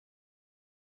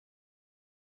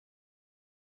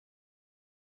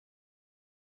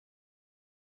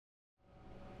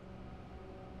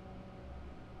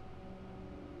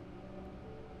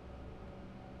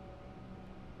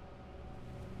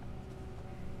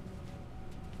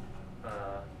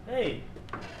Hey,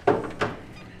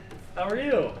 how are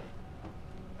you?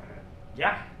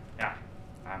 Yeah,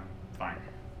 I'm fine.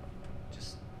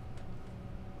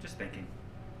 Just thinking.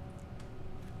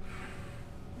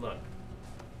 Look,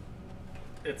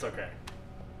 it's okay.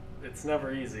 It's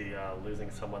never easy losing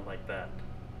someone like that,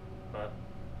 but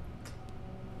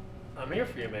I'm here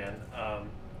for you, man.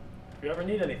 If you ever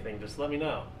need anything, just let me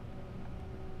know.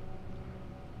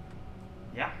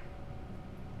 Yeah,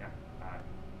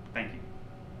 thank you.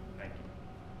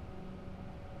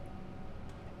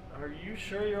 Are you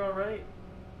sure you're all right?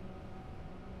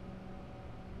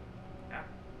 Yeah,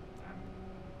 I'm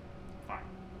fine.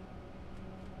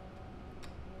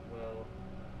 Well,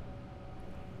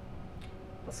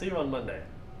 I'll see you on Monday.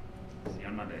 See you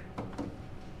on Monday.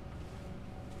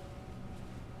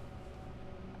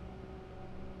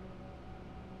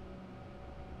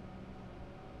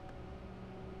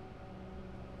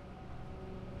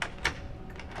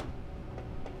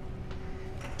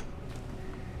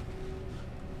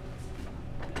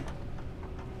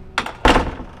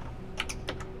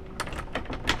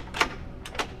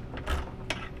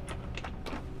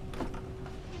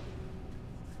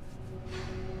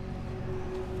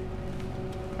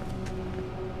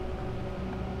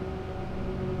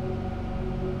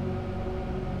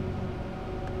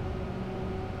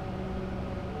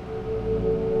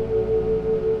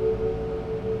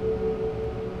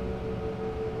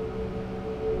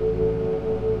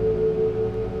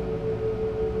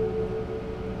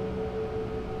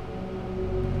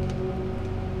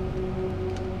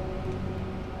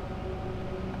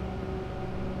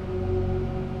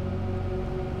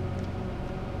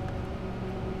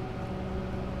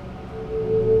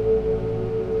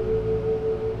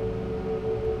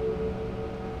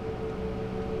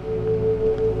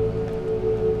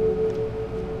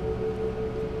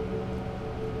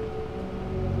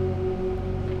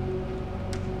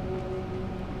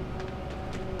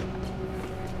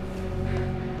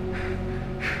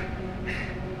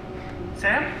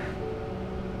 Sam?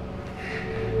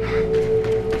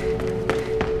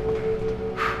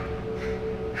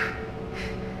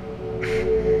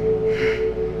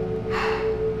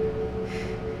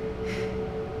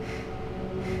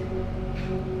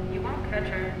 You won't catch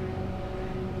her.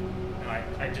 No,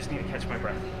 I just need to catch my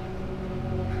breath.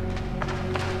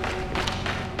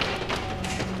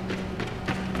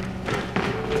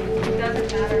 It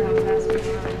doesn't matter how fast we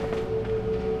run.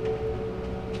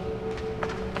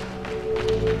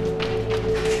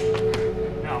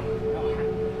 No,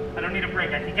 I don't need a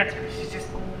break. I can get to her. She's just...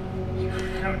 No,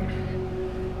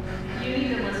 You need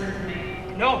to listen to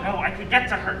me. no, I can get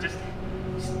to her. Just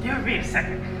give me a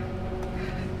second.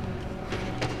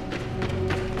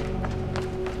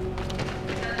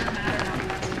 It doesn't matter how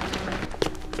fast we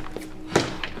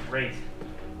run. Great.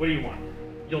 What do you want?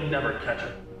 You'll never catch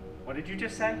her. What did you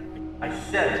just say? I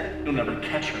said you'll never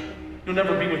catch her. You'll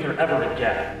never be with her ever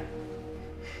again.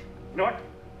 You know what?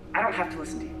 I don't have to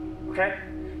listen to you, okay?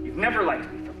 You've never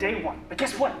liked me from day one. But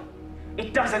guess what?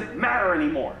 It doesn't matter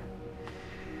anymore.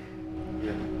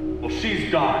 Yeah. Well,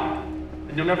 she's gone.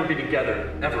 And you'll never be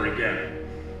together ever again.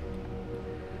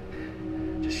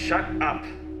 Just shut up.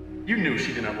 You knew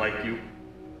she didn't like you.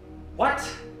 What?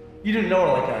 You didn't know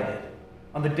her like I did.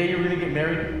 On the day you were gonna get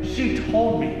married, she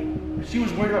told me that she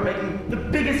was worried about making the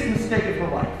biggest mistake of her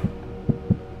life.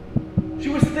 She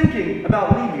was thinking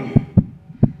about leaving you.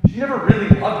 She never really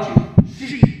loved you.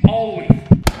 She always.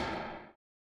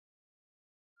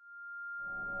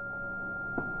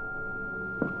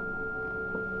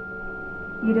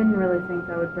 You didn't really think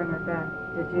I would bring her back,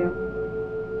 did you?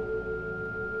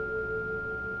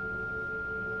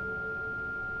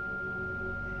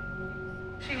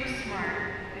 She was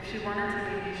smart. If she wanted to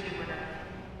leave you, she would have.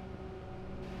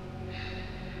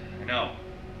 No.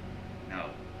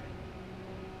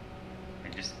 I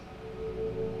just...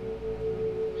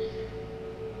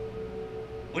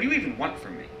 What do you even want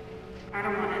from me? I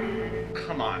don't want anything.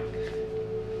 Come on.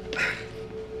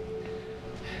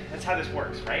 That's how this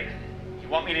works, right? You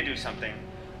want me to do something,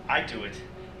 I do it,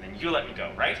 and then you let me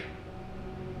go, right?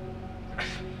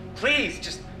 Please,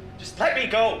 just let me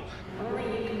go. Only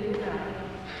you can do that.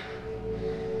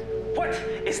 What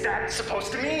is that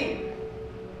supposed to mean?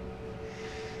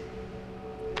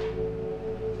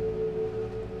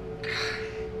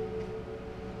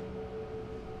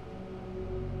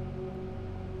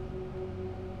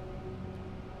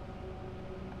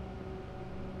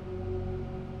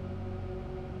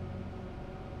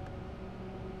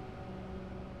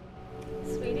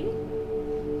 Sweetie?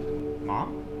 Mom?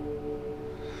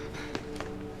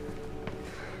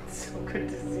 It's so good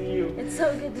to see you. It's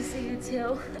so good to see you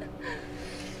too.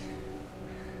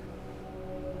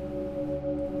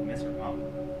 Miss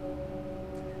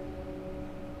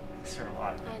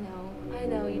lot. I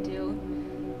know you do.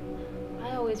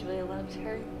 I always really loved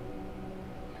her. You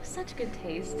have such good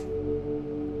taste.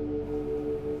 You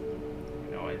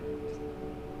know, I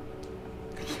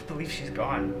can't believe she's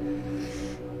gone.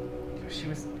 You know,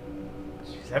 she's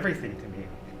everything to me.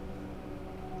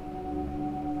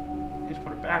 I just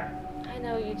put her back. I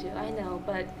know you do, I know,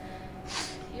 but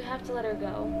you have to let her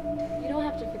go. You don't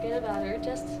have to forget about her,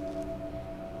 just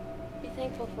be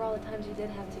thankful for all the times you did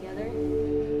have together.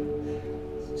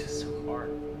 It's just so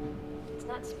hard. It's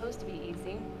not supposed to be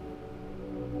easy.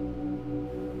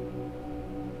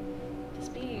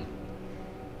 Just be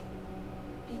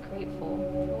grateful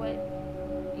for what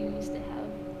you used to have.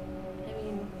 I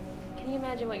mean, can you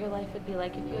imagine what your life would be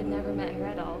like if you had never met her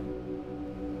at all?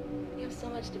 You have so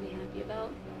much to be happy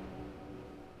about.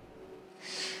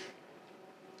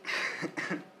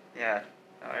 Yeah,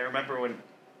 I remember when...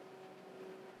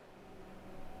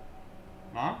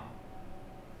 Mom?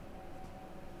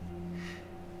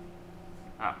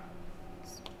 Ah,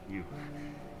 it's you.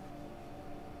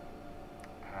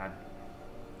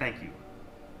 Thank you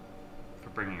for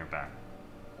bringing her back.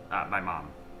 My mom,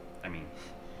 I mean.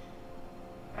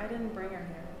 I didn't bring her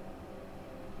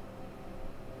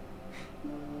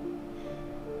here.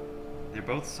 They're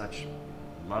both such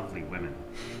lovely women.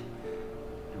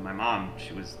 And my mom,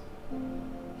 she was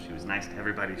nice to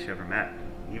everybody she ever met,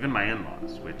 even my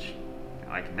in-laws, which you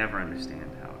know, I could never understand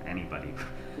how anybody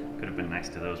could have been nice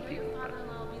to those people. Your But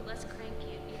father-in-law will be less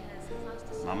cranky because he lost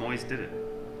his Mom always did it.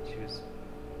 She was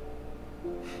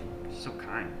so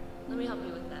kind. Let me help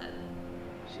you with that.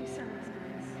 She sounds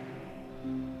nice.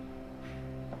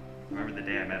 Remember the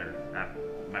day I met her?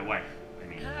 My wife, I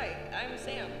mean. Hi, I'm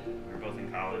Sam. We were both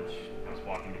in college. I was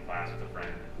walking to class with a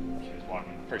friend. She was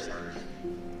walking with Percy. her.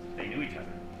 They knew each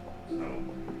other. So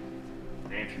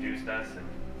they introduced us, and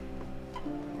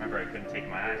I remember I couldn't take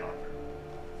my eyes off her.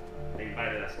 They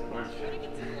invited us to lunch. Want to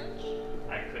get some lunch?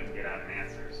 I couldn't get out an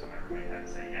answer, so my roommate had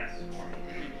to say yes for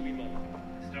me.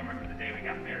 I still remember the day we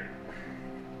got married.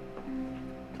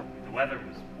 The weather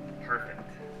was perfect.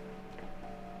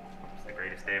 It was the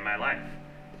greatest day of my life.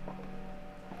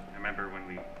 I remember when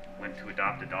we went to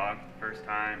adopt a dog the first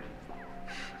time.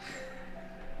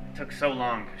 It took so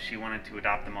long because she wanted to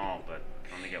adopt them all, but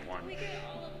only get one. We get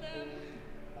all of them.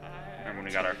 Remember when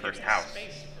we got our first house?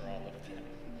 Space for all of them.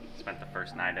 Spent the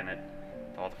first night in it.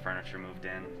 All the furniture moved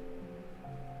in.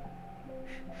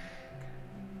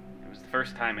 It was the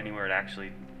first time anywhere it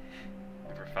actually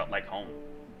ever felt like home.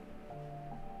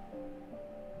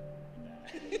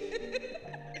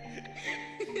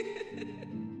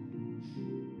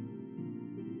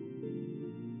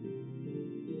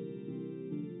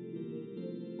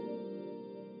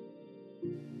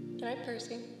 Good night,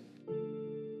 Percy.